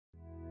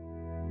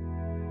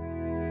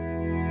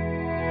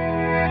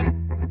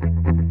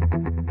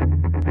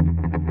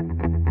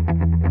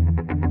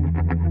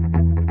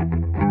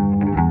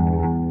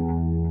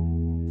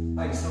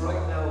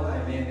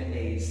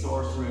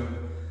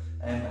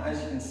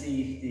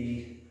see,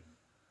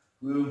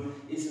 the room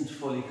isn't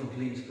fully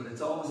complete, but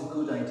it's always a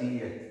good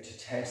idea to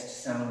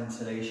test sound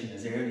insulation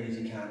as early as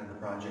you can in the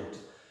project,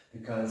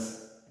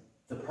 because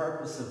the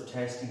purpose of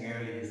testing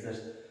early is that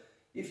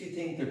if you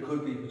think there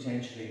could be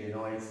potentially a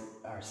noise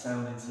or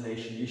sound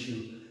insulation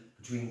issue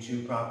between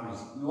two properties,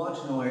 you want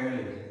to know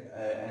early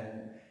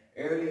and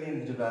early in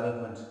the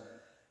development,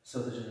 so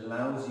that it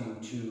allows you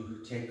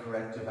to take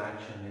corrective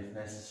action if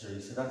necessary.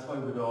 So that's why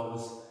we'd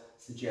always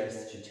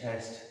suggest that you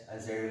test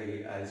as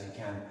early as you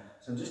can.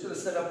 So I'm just going to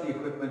set up the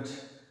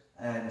equipment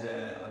and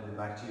I'll be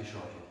back to you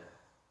shortly.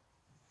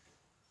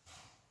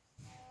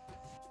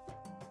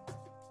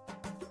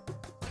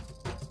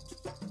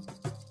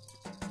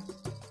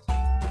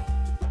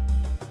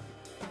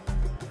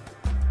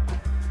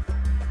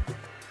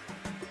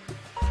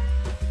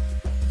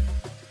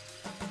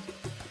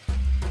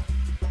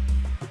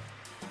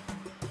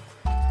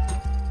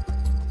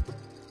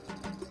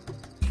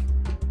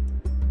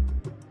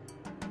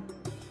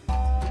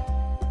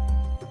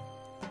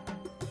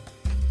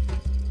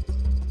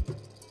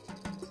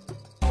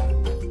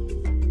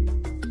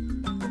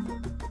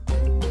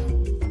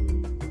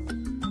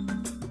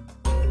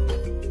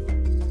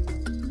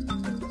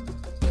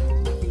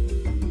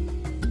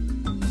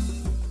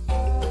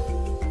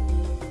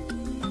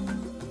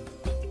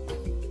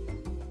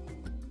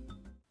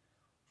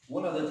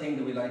 One other thing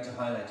that we like to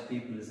highlight to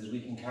people is that we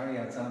can carry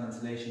out sound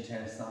insulation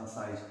tests on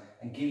site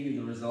and give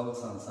you the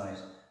results on site.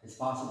 It's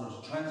possible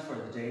to transfer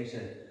the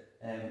data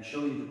and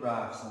show you the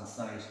graphs on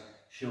site,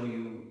 show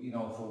you, if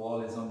a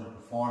wall is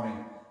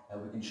underperforming,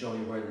 we can show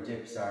you where the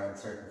dips are at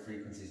certain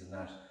frequencies and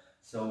that.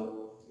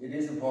 So it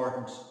is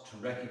important to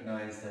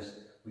recognise that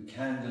we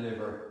can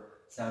deliver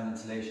sound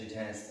insulation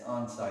tests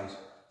on site,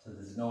 so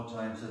there's no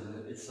time,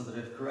 so that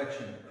if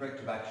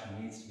corrective action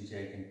needs to be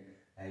taken,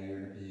 you're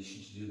in a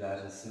position to do that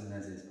as soon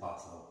as is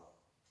possible.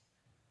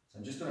 So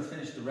I'm just going to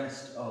finish the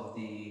rest of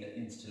the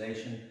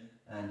installation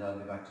and I'll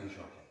be back to you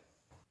shortly.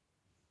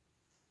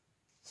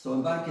 So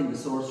I'm back in the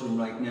source room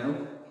right now.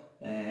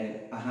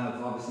 I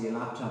have obviously a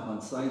laptop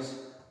on site.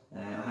 I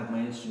have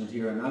my instrument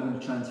here. I'm now going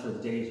to transfer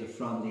the data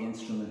from the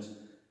instrument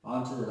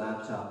onto the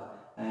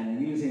laptop,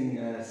 and using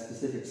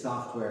specific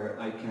software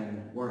I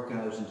can work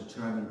out and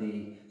determine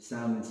the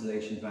sound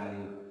insulation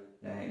value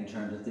in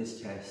terms of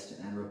this test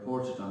and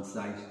report it on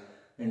site.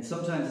 And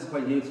sometimes it's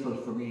quite useful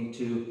for me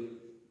to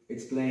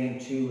explain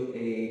to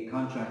a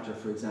contractor,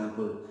 for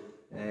example,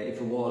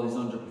 if a wall is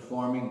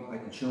underperforming, I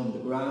can show them the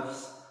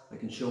graphs, I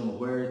can show them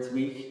where it's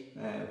weak,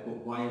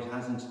 why it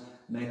hasn't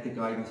met the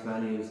guidance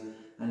values.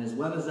 And as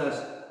well as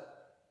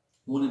that,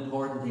 one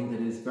important thing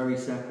that is very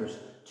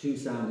separate to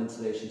sound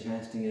insulation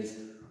testing is,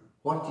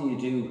 what do you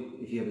do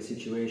if you have a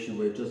situation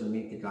where it doesn't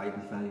meet the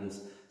guidance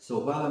values? So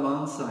while I'm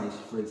on site,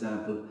 for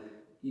example,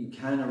 you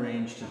can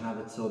arrange to have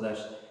it so that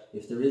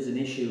if there is an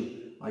issue,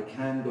 I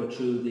can go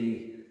through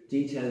the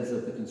details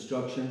of the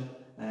construction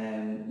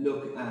and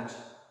look at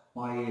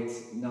why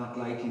it's not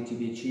likely to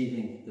be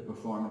achieving the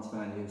performance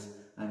values,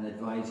 and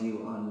advise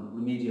you on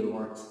remedial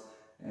works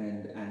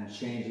and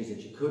changes that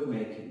you could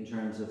make in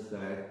terms of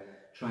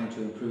trying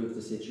to improve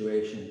the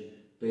situation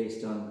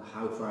based on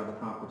how far the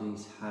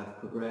properties have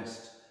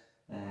progressed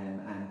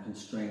and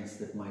constraints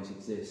that might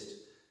exist.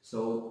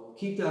 So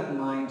keep that in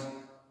mind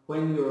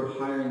when you're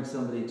hiring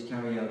somebody to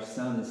carry out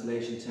sound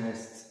insulation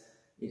tests.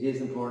 It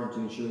is important to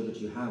ensure that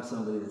you have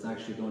somebody that's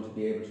actually going to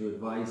be able to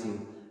advise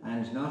you,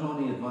 and not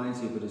only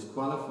advise you but is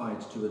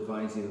qualified to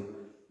advise you.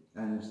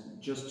 And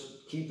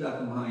just keep that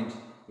in mind,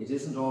 it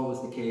isn't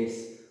always the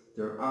case.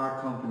 There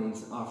are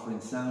companies offering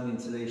sound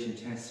insulation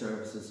test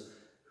services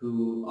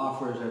who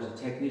offer it at a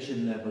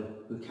technician level,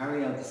 who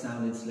carry out the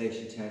sound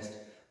insulation test,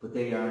 but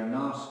they are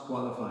not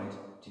qualified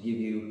to give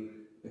you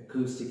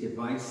acoustic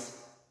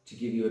advice, to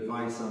give you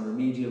advice on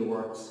remedial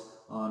works,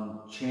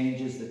 on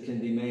changes that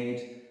can be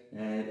made,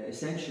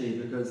 essentially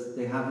because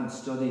they haven't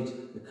studied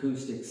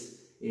acoustics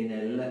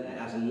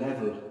at a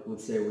level, would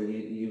say, where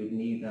you would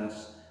need that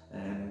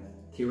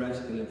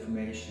theoretical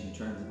information in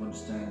terms of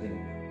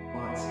understanding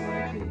what's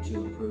likely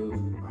to improve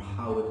or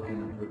how it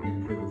can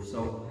improve.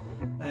 So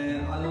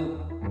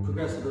I'll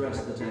progress with the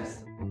rest of the test.